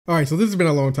All right, so this has been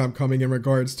a long time coming in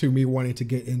regards to me wanting to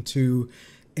get into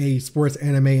a sports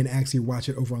anime and actually watch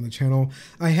it over on the channel.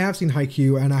 I have seen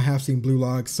Haikyuu and I have seen Blue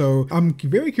Lock, so I'm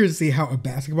very curious to see how a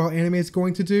basketball anime is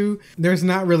going to do. There's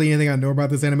not really anything I know about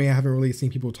this anime. I haven't really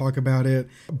seen people talk about it,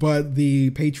 but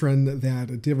the patron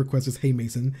that did request is Hey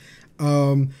Mason.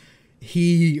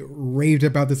 He raved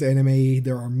about this anime.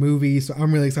 There are movies, so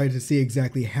I'm really excited to see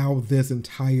exactly how this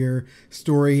entire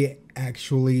story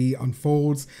actually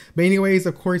unfolds. But anyways,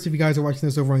 of course, if you guys are watching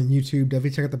this over on YouTube, definitely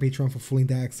check out the Patreon for full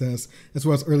length access, as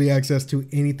well as early access to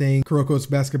anything Kuroko's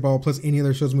basketball, plus any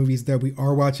other shows, movies that we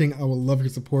are watching. I would love your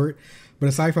support. But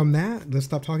aside from that, let's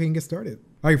stop talking and get started.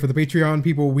 All right, for the Patreon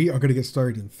people, we are going to get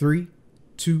started in 3,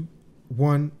 2,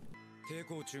 1.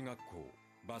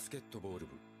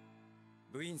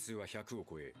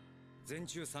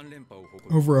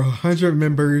 Over 100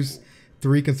 members,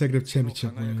 3 consecutive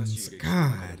championship wins.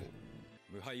 God.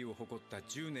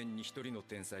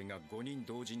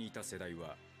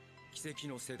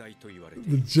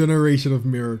 The generation of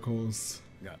miracles.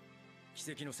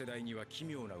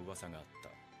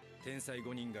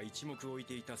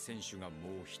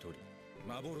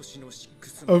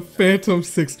 A phantom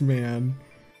sixth man.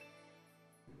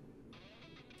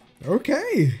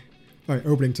 Okay. All right,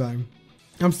 opening time.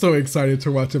 I'm so excited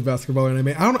to watch a basketball anime.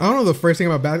 I don't know the first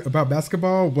thing about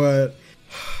basketball, but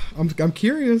I'm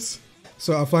curious.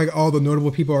 So I feel like all the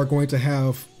notable people are going to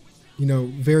have, you know,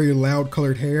 very loud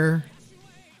colored hair.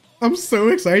 I'm so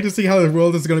excited to see how the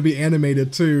world is going to be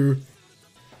animated too.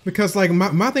 Because like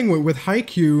my thing with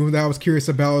Haikyuu that I was curious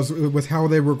about was how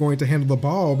they were going to handle the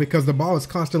ball, because the ball is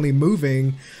constantly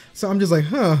moving. So I'm just like,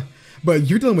 huh. But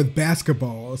you're dealing with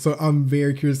basketball, so I'm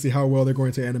very curious to see how well they're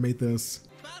going to animate this.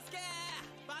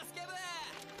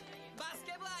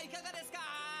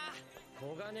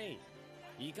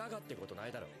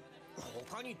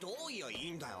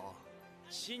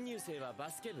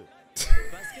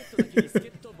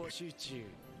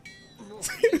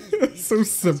 So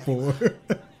simple.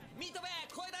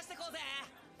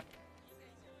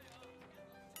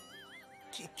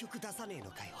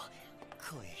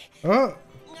 Oh.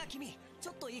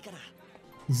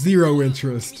 Zero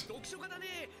interest.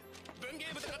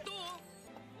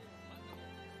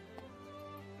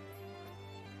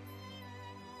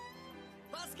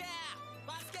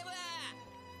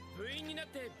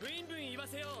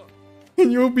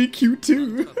 And you'll be cute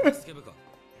too.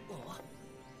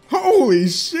 Holy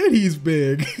shit, he's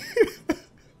big.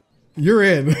 You're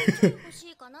in.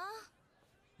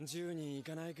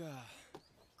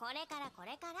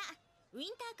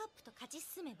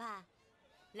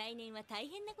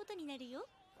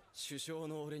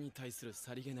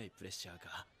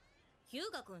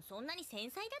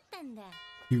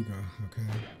 Hyuga, okay.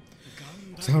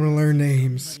 Time to learn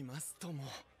names.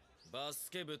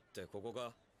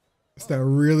 It's that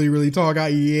really tall guy.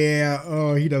 Yeah.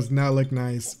 Oh, he does not look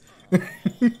nice.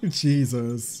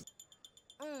 Jesus.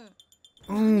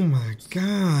 Oh my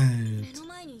god.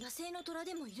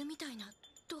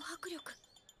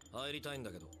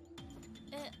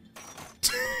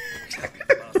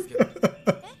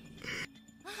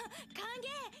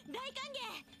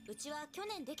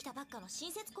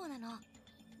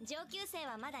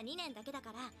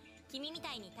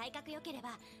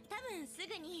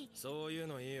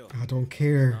 I don't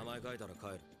care.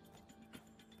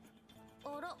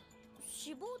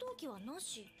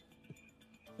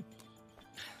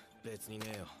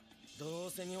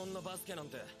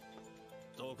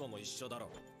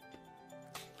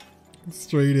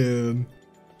 Straight in.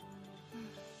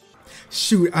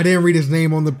 Shoot, I didn't read his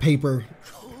name on the paper.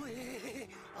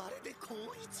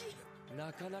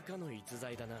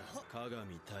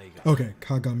 Okay,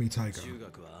 Kagami Taiga.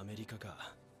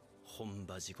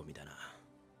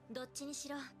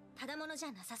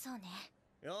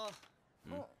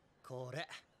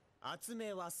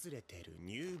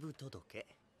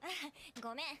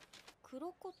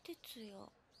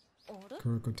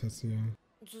 Kuroko Tetsuya.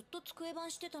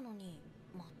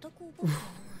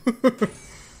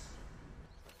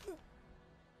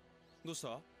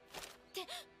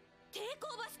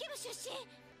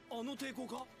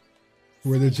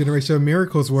 Where the generation of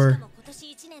miracles were.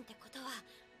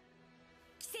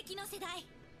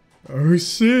 Oh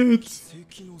shit.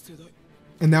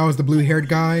 And that was the blue-haired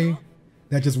guy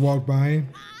that just walked by.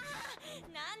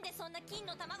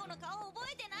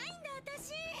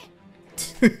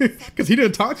 Because he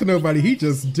didn't talk to nobody, he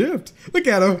just dipped. Look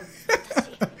at him.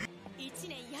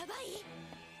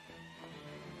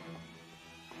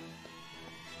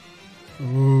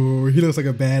 Oh, he looks like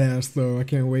a badass though. I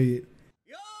can't wait.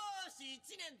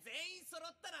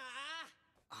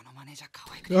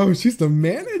 Oh, she's the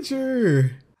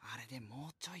manager.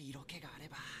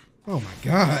 Oh my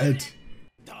god.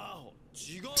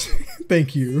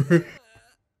 Thank you.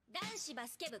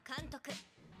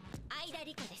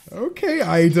 Okay,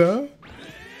 Ida.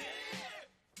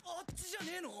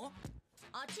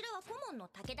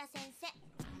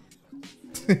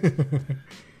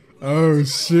 Oh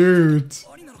shoot.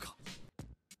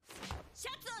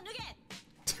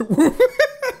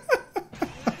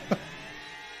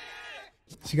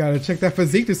 She gotta check that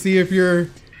physique to see if you're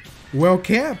well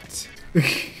kept.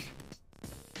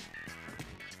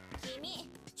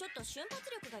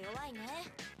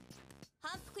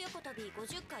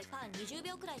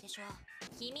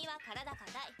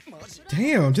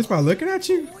 Damn, just by looking at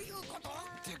you?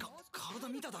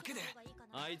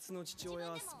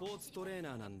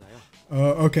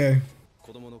 Okay.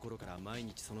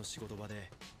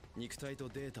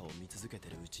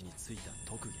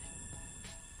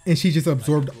 And she just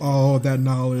absorbed all that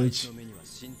knowledge.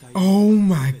 Oh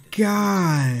my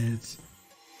god.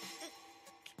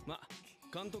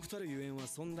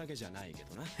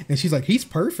 And she's like, he's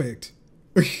perfect.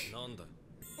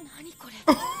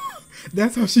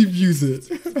 That's how she views it.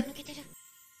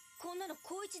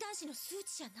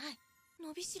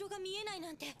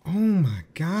 Oh my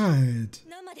god.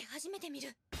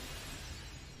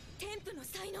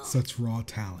 Such raw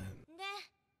talent.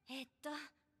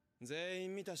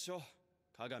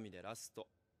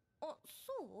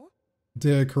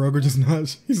 Did Kuroko just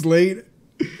not? He's late.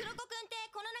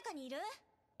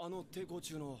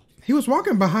 He was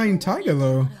walking behind Taiga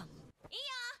though.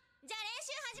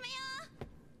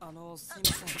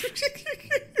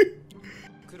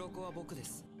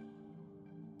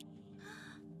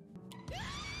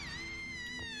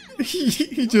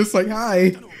 He just like,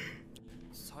 hi.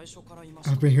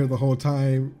 I've been here the whole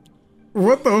time.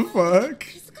 What the fuck?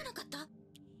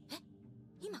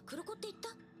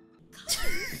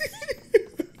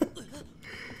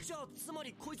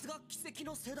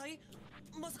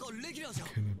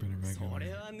 Couldn't have been a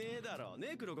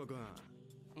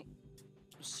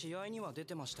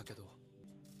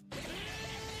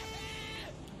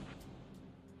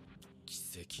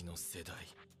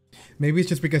Maybe it's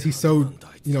just because he's so,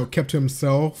 you know, kept to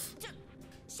himself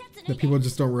that people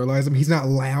just don't realize him. He's not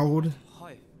loud.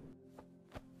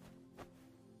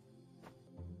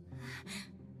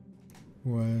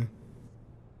 What?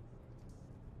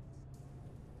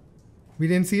 We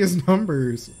didn't see his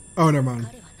numbers. Oh, never mind.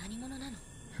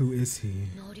 Who is he?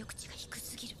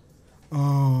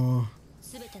 Oh.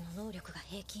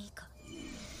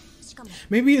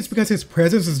 Maybe it's because his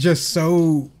presence is just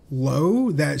so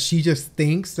low that she just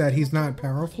thinks that he's not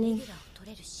powerful.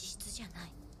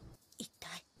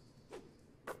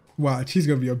 Watch, he's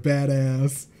gonna be a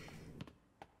badass.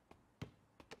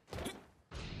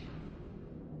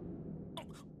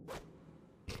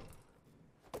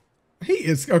 He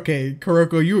is okay,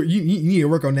 Kuroko. You need to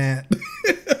work on that.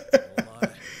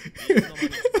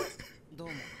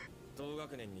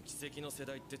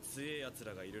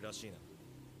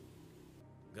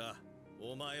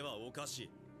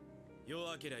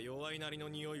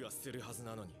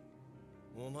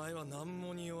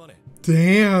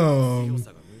 Damn.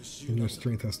 No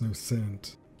strength has no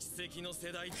scent.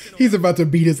 He's about to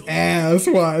beat his ass.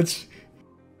 Watch.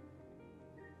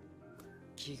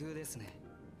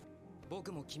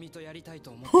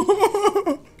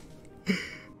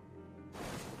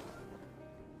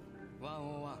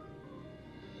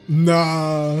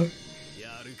 Nah.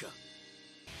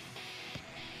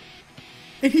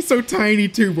 And he's so tiny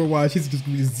too, but watch, he's just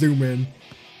gonna be zooming.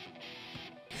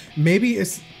 Maybe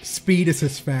it's speed is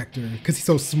his factor, because he's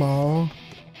so small.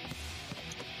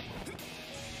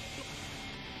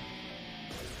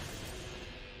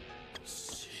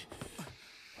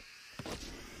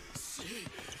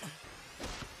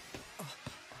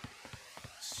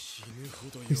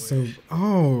 He's so,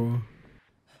 oh.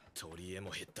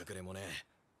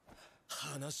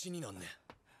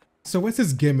 So what's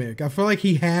his gimmick? I feel like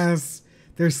he has,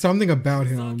 there's something about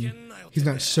him he's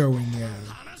not showing yet.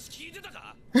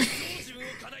 I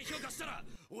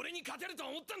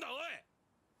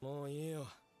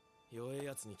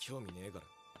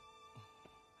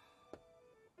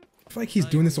feel like he's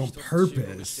doing this on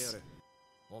purpose.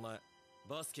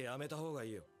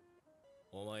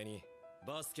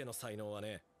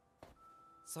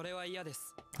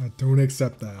 I don't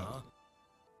accept that.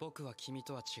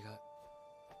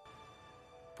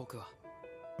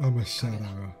 I'm a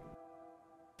shadow.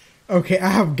 Okay, I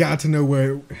have got to know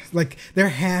where, like, there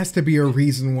has to be a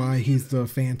reason why he's the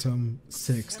Phantom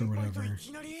Sixth or whatever.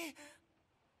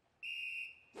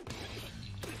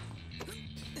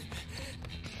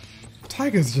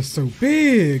 Tiger's just so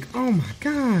big. Oh my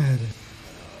god.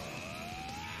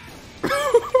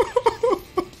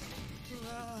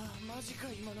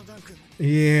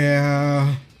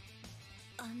 Yeah.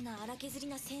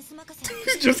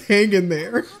 Just hanging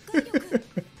there.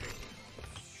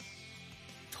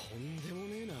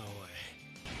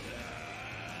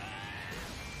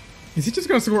 Is he just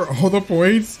gonna score all the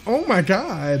points? Oh my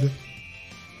god.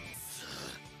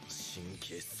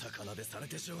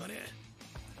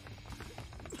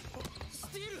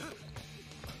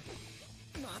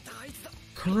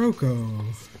 Kuroko.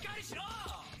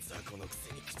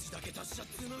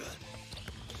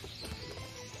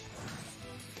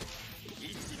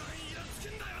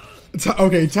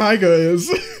 Okay, Taiga is.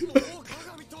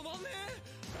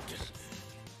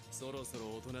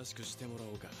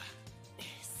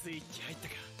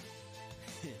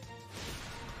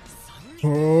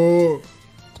 Oh.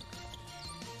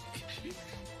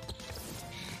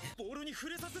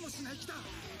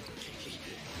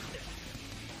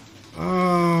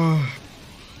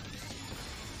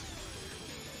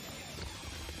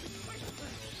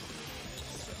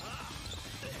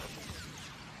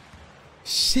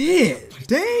 Shit,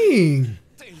 dang.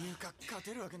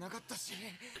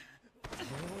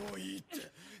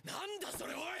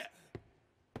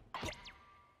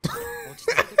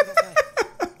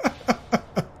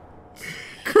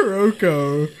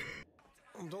 Kuroko.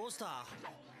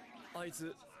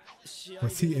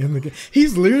 Was he in the game?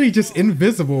 He's literally just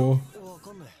invisible.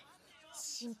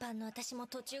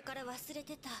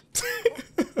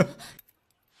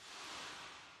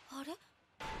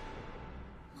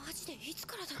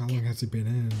 How long has he been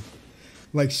in?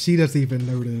 Like, she doesn't even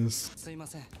notice.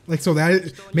 Like, so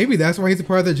that maybe that's why he's a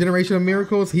part of the Generation of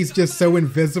Miracles. He's just so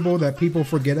invisible that people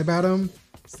forget about him.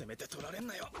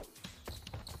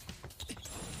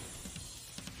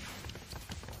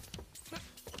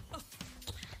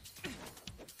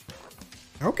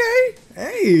 Okay,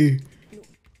 hey.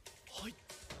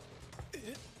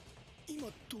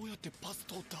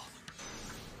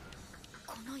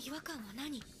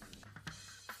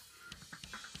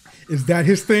 Is that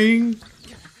his thing?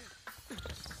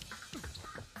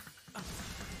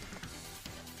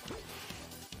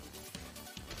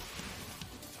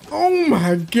 Oh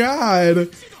my god.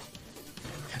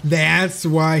 That's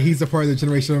why he's a part of the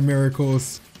Generation of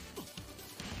Miracles.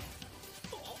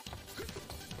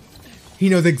 He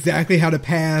knows exactly how to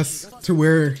pass to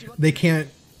where they can't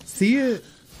see it.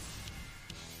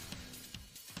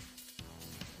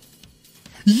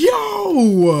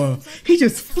 Yo! He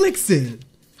just flicks it.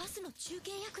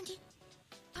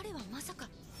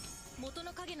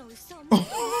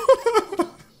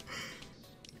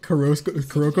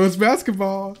 Kuroko's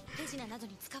basketball.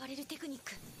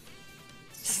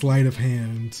 Sleight of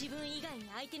hand.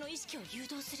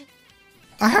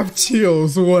 I have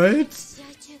chills, what?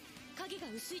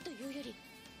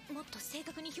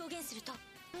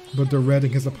 But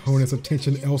directing his opponent's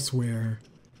attention elsewhere.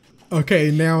 Okay,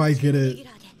 now I get it.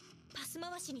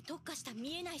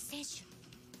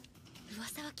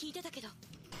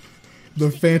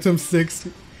 The Phantom 6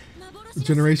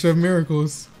 Generation of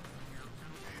Miracles.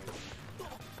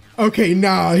 Okay,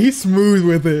 nah, he's smooth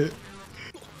with it.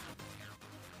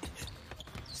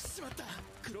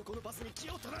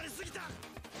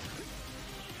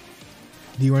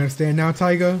 Do you understand now,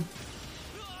 Taiga?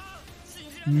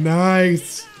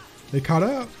 Nice. They caught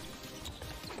up.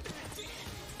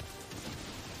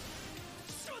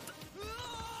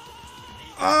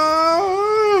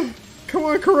 Oh, come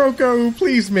on, Kuroko.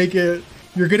 Please make it.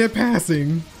 You're good at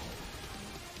passing.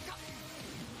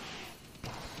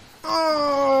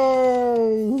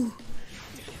 Oh.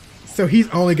 So he's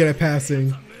only good at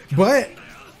passing, but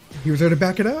he was there to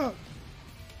back it up.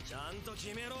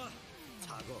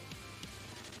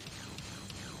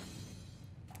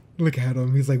 Look at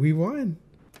him. He's like, we won.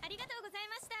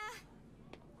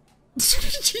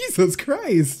 Jesus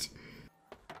Christ.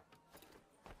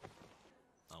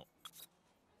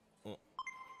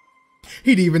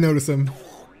 He didn't even notice him.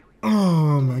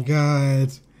 Oh my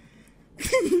god.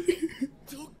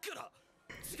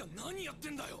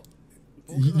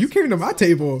 You came to my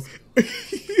table.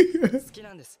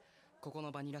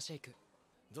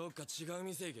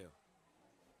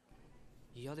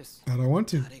 I don't want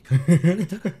to.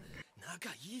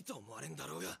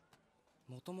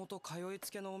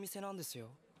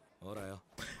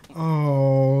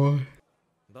 Oh.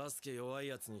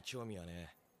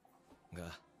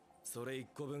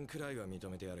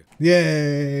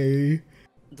 Yay.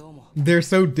 They're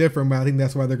so different, but I think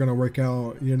that's why they're gonna work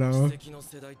out, you know?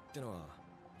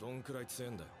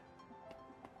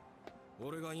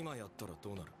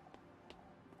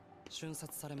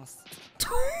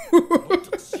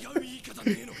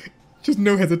 Just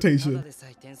no hesitation.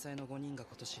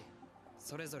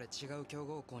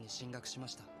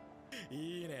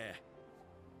 いいね。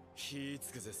火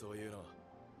つくぜそういうの。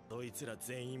どいつら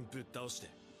全員ぶっ倒して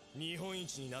日本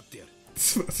一になってやる。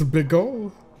That's a big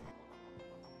goal.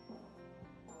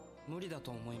 無理だ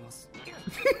と思います。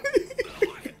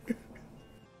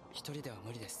一人では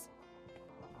無理です。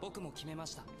僕も決めま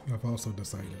した。I've also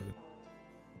decided.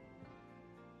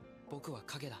 僕は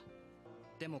影だ。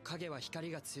でも影は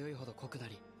光が強いほど濃くな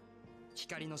り、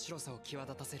光の白さを際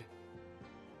立たせる。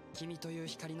君という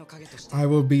光の影として。I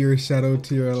will be your shadow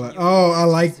to your light. Oh, I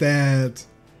like that.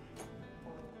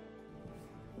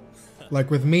 Like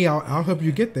with me, I'll help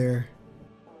you get there.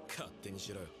 勝手にし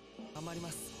ろよ。頑張りま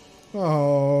す。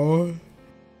Oh.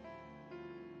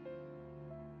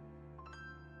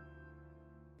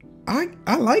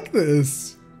 I like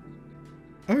this.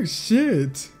 Oh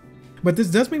shit. But this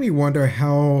does make me wonder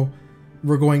how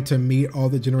we're going to meet all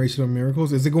the generational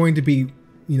miracles. Is it going to be,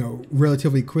 you know,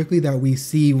 relatively quickly that we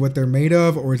see what they're made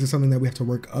of, or is it something that we have to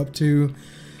work up to?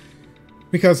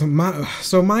 Because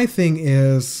my thing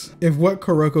is, if what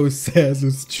Kuroko says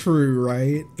is true,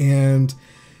 right? And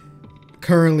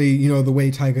currently, you know, the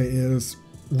way Taiga is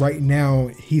right now,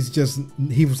 he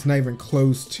was not even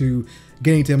close to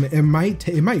getting to him. It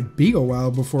might be a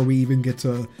while before we even get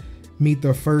to meet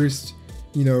the first,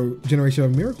 you know, Generation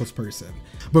of Miracles person.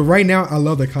 But right now, I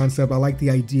love the concept. I like the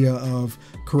idea of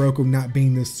Kuroko not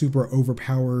being this super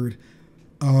overpowered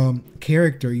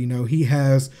character. You know, he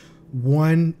has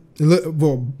one,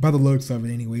 well, by the looks of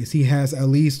it anyways, he has at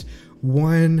least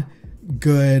one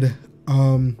good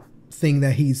thing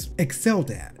that he's excelled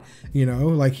at. You know,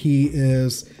 like he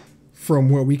is, from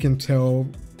what we can tell,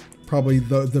 probably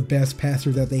the best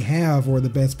passer that they have, or the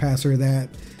best passer that,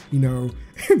 you know,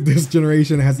 this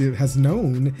generation has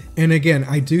known. And again,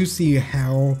 I do see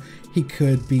how he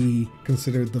could be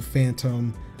considered the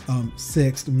Phantom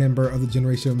sixth member of the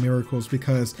Generation of Miracles,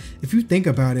 because if you think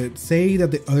about it, say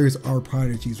that the others are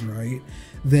prodigies, right?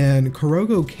 Then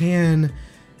Kuroko can,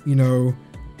 you know,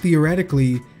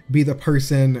 theoretically be the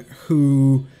person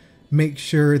who makes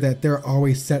sure that they're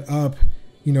always set up,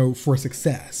 you know, for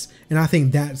success. And I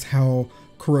think that's how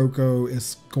Kuroko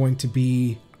is going to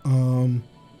be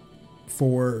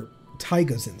for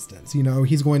Taiga's instance. You know,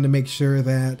 he's going to make sure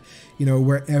that, you know,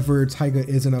 wherever Taiga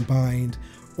is in a bind,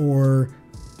 or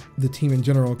the team in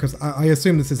general, because I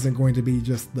assume this isn't going to be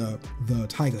just the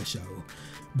Taiga show,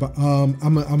 but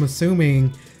I'm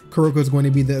assuming Kuroko is going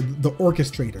to be the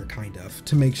orchestrator, kind of,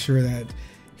 to make sure that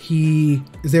he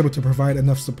is able to provide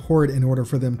enough support in order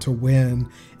for them to win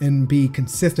and be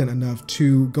consistent enough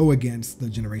to go against the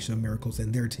Generation of Miracles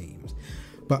and their teams.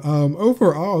 But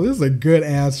overall, this is a good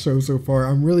ass show so far.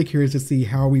 I'm really curious to see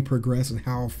how we progress and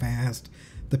how fast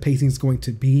the pacing is going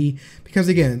to be, because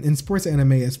again, in sports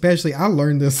anime especially, I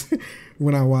learned this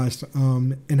when I watched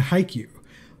in Haikyuu.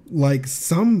 Like,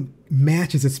 some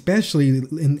matches, especially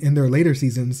in their later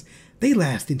seasons, they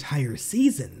last entire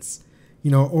seasons,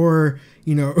 you know, or,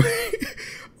 you know,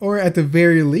 or at the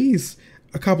very least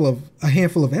a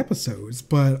handful of episodes.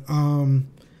 But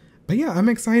yeah, I'm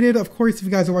excited. Of course, if you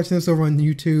guys are watching this over on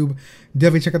YouTube,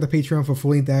 definitely check out the Patreon for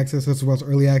full-length access as well as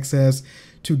early access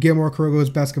to get more Kuroko's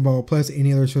basketball, plus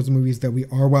any other shows and movies that we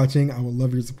are watching. I would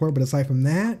love your support. But aside from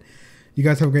that, you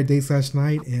guys have a great day /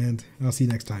 night, and I'll see you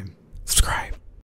next time. Subscribe.